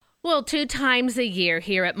Well, 2 times a year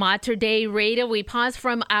here at Mater Dei Radio, we pause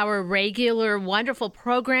from our regular wonderful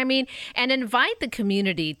programming and invite the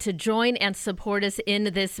community to join and support us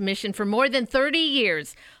in this mission. For more than 30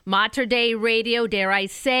 years, Mater Dei Radio, dare I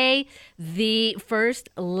say, the first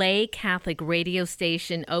lay Catholic radio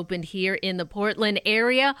station opened here in the Portland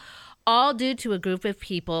area, all due to a group of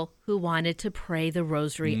people who wanted to pray the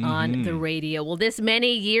rosary on the radio. Well, this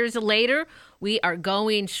many years later, we are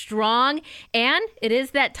going strong, and it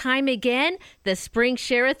is that time again. The spring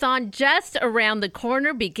Sharathon just around the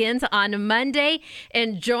corner begins on Monday,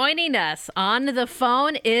 and joining us on the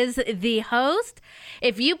phone is the host.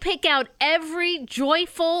 If you pick out every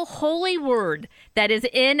joyful holy word that is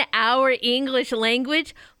in our English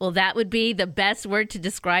language, well, that would be the best word to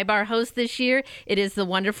describe our host this year. It is the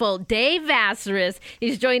wonderful Dave Vacheresse.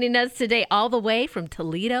 He's joining us today all the way from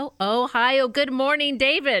Toledo, Ohio. Good morning,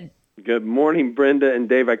 David. Good morning, Brenda and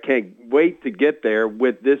Dave. I can't wait to get there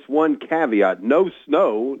with this one caveat. No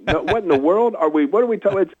snow. No, what in the world are we? What are we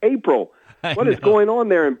talking? It's April. What is going on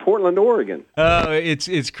there in Portland, Oregon? Oh,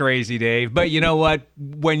 it's crazy, Dave. But you know what?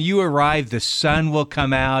 When you arrive, the sun will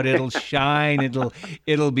come out. It'll shine.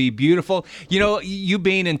 It'll be beautiful. You know, you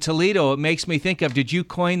being in Toledo, it makes me think of, did you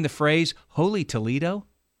coin the phrase Holy Toledo?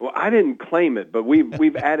 Well, I didn't claim it, but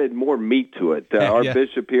we've added more meat to it. Our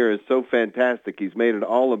bishop here is so fantastic. He's made it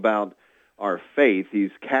all about our faith. He's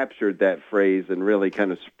captured that phrase and really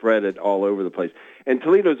kind of spread it all over the place. And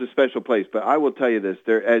Toledo's a special place, but I will tell you this.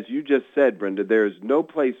 There, as you just said, Brenda, there is no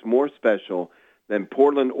place more special than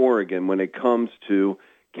Portland, Oregon when it comes to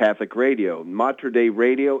Catholic radio. Mater Dei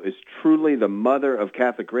Radio is truly the mother of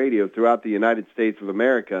Catholic radio throughout the United States of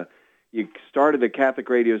America. You started a Catholic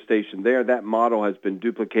radio station there. That model has been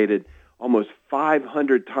duplicated almost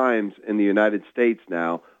 500 times in the United States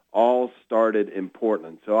now, all started in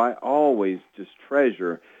Portland. So I always just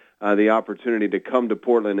treasure the opportunity to come to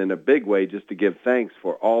Portland in a big way just to give thanks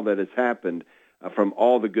for all that has happened from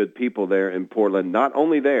all the good people there in Portland, not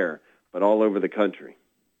only there, but all over the country.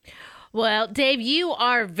 Well, Dave, you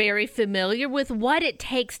are very familiar with what it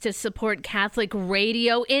takes to support Catholic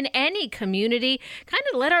radio in any community. Kind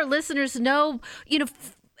of let our listeners know,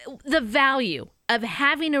 the value of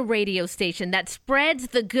having a radio station that spreads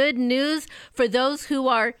the good news for those who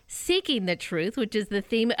are seeking the truth, which is the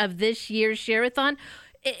theme of this year's Sharathon.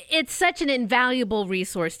 It's such an invaluable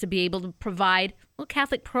resource to be able to provide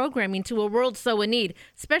Catholic programming to a world so in need,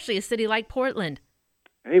 especially a city like Portland.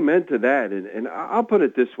 Amen to that. And I'll put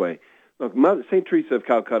it this way. Look, St. Teresa of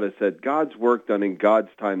Calcutta said, God's work done in God's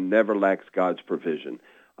time never lacks God's provision.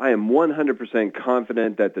 I am 100%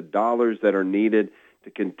 confident that the dollars that are needed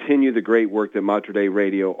to continue the great work that Mater Dei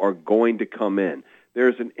Radio are going to come in.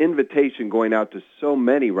 There's an invitation going out to so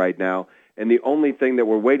many right now, and the only thing that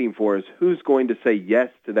we're waiting for is who's going to say yes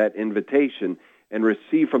to that invitation and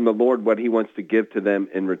receive from the Lord what he wants to give to them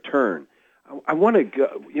in return. I want to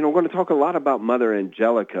go, we're going to talk a lot about Mother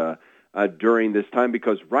Angelica during this time,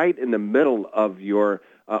 because right in the middle of your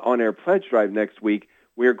on-air pledge drive next week,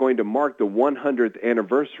 we are going to mark the 100th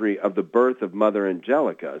anniversary of the birth of Mother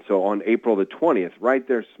Angelica. So on April the 20th, right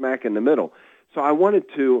there smack in the middle. So I wanted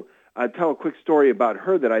to tell a quick story about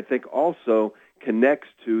her that I think also connects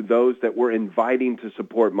to those that we're inviting to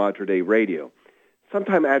support Mater Dei Radio.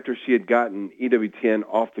 Sometime after she had gotten EWTN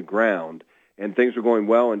off the ground and things were going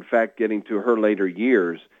well, in fact, getting to her later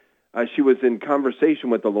years, she was in conversation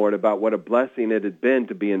with the Lord about what a blessing it had been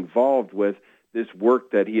to be involved with this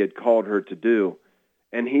work that he had called her to do.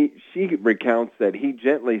 And she recounts that he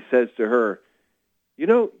gently says to her,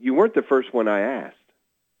 you weren't the first one I asked.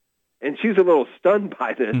 And she's a little stunned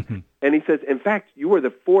by this. And he says, in fact, you were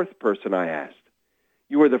the fourth person I asked.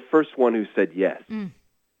 You were the first one who said yes.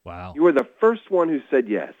 Wow. You were the first one who said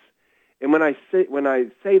yes. And when I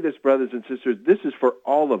say this, brothers and sisters, this is for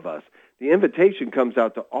all of us. The invitation comes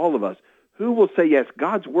out to all of us. Who will say yes?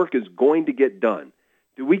 God's work is going to get done.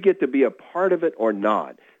 Do we get to be a part of it or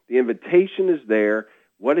not? The invitation is there.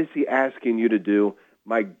 What is he asking you to do?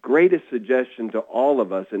 My greatest suggestion to all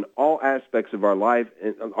of us in all aspects of our lives,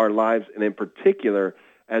 and in particular,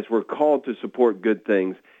 as we're called to support good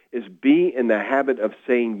things, is be in the habit of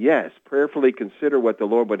saying yes. Prayerfully consider what the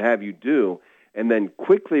Lord would have you do, and then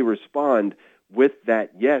quickly respond with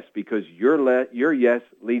that yes, because your yes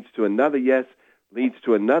leads to another yes, leads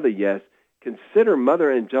to another yes. Consider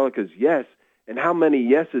Mother Angelica's yes and how many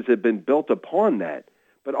yeses have been built upon that.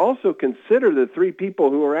 But also consider the three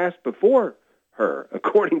people who were asked before her,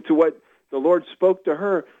 according to what the Lord spoke to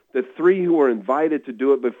her, the three who were invited to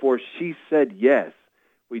do it before she said yes.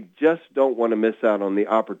 We just don't want to miss out on the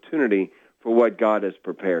opportunity for what God has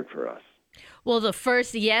prepared for us. Well, the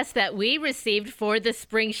first yes that we received for the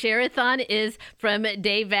Spring Sharathon is from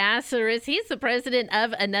Dave Vacheresse. He's the president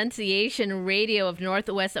of Annunciation Radio of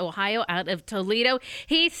Northwest Ohio out of Toledo.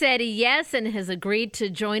 He said yes and has agreed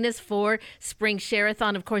to join us for Spring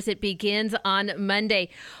Sharathon. Of course, it begins on Monday.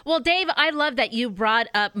 Well, Dave, I love that you brought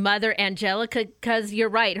up Mother Angelica because you're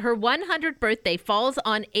right. Her 100th birthday falls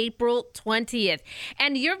on April 20th.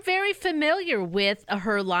 And you're very familiar with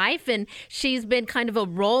her life, and she's been kind of a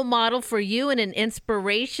role model for you and an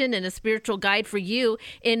inspiration and a spiritual guide for you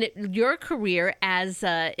in your career as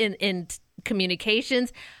in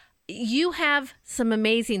communications. You have some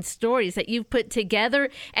amazing stories that you've put together.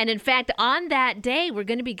 And in fact, on that day, we're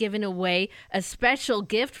going to be giving away a special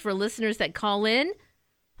gift for listeners that call in.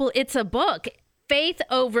 Well, it's a book, Faith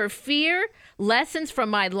Over Fear, Lessons from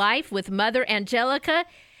My Life with Mother Angelica.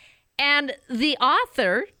 And the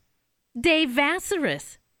author, Dave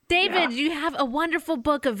Vacheresse. David, you have a wonderful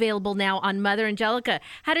book available now on Mother Angelica.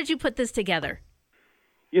 How did you put this together?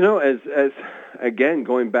 You know, as again,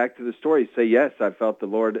 going back to the story, say yes, I felt the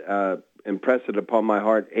Lord impress it upon my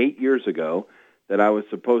heart 8 years ago that I was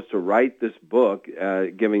supposed to write this book,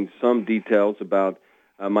 giving some details about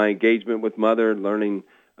my engagement with Mother, learning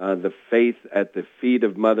the faith at the feet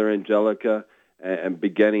of Mother Angelica, and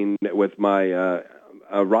beginning with my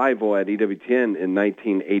arrival at EWTN in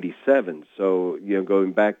 1987. So,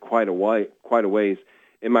 going back quite a ways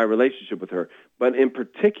in my relationship with her. But in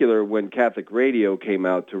particular, when Catholic Radio came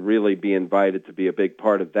out, to really be invited to be a big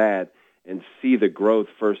part of that and see the growth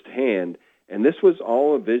firsthand. And this was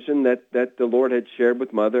all a vision that the Lord had shared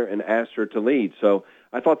with Mother and asked her to lead. So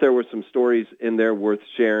I thought there were some stories in there worth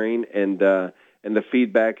sharing, and the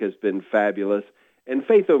feedback has been fabulous. And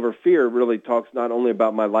Faith Over Fear really talks not only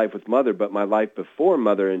about my life with Mother, but my life before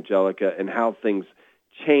Mother Angelica and how things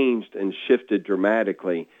changed and shifted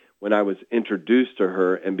dramatically when I was introduced to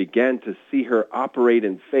her and began to see her operate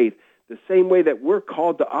in faith the same way that we're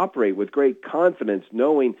called to operate, with great confidence,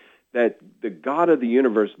 knowing that the God of the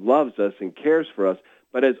universe loves us and cares for us,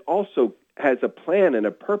 but also has a plan and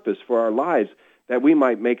a purpose for our lives that we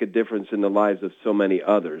might make a difference in the lives of so many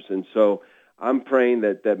others. And so I'm praying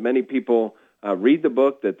that many people read the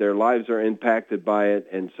book, that their lives are impacted by it,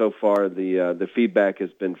 and so far the feedback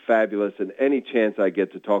has been fabulous. And any chance I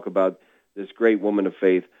get to talk about this great woman of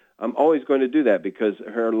faith, I'm always going to do that, because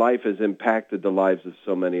her life has impacted the lives of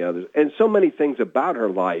so many others. And so many things about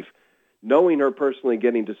her life, knowing her personally,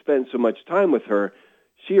 getting to spend so much time with her,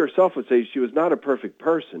 she herself would say she was not a perfect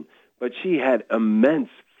person, but she had immense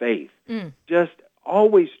faith. Just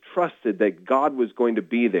always trusted that God was going to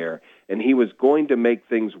be there, and he was going to make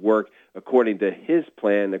things work according to his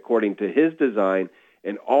plan, according to his design,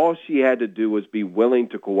 and all she had to do was be willing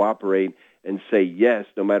to cooperate and say yes,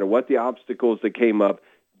 no matter what the obstacles that came up.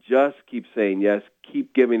 Just keep saying yes,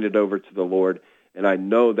 keep giving it over to the Lord, and I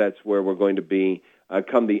know that's where we're going to be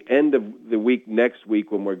come the end of the week next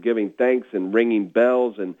week, when we're giving thanks and ringing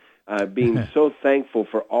bells and being so thankful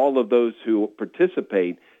for all of those who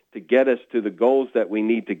participate to get us to the goals that we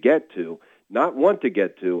need to get to, not want to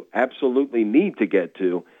get to, absolutely need to get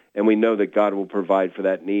to, and we know that God will provide for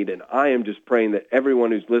that need. And I am just praying that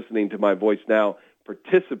everyone who's listening to my voice now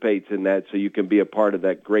participates in that, so you can be a part of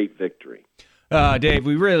that great victory. Dave,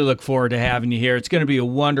 we really look forward to having you here. It's going to be a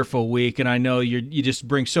wonderful week, and I know you just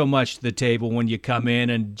bring so much to the table when you come in.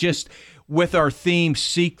 And just with our theme,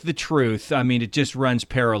 Seek the Truth, I mean, it just runs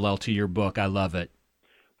parallel to your book. I love it.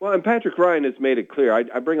 Well, and Patrick Ryan has made it clear.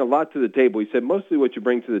 I bring a lot to the table. He said mostly what you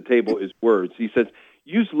bring to the table is words. He says,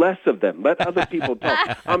 use less of them. Let other people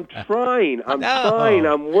talk. I'm trying.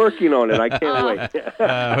 I'm working on it. I can't wait.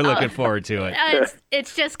 We're looking forward to it.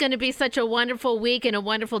 It's just going to be such a wonderful week and a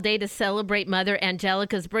wonderful day to celebrate Mother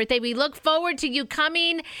Angelica's birthday. We look forward to you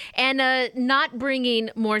coming and not bringing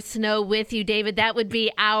more snow with you, David. That would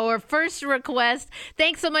be our first request.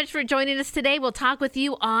 Thanks so much for joining us today. We'll talk with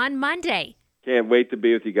you on Monday. Can't wait to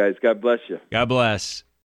be with you guys. God bless you. God bless.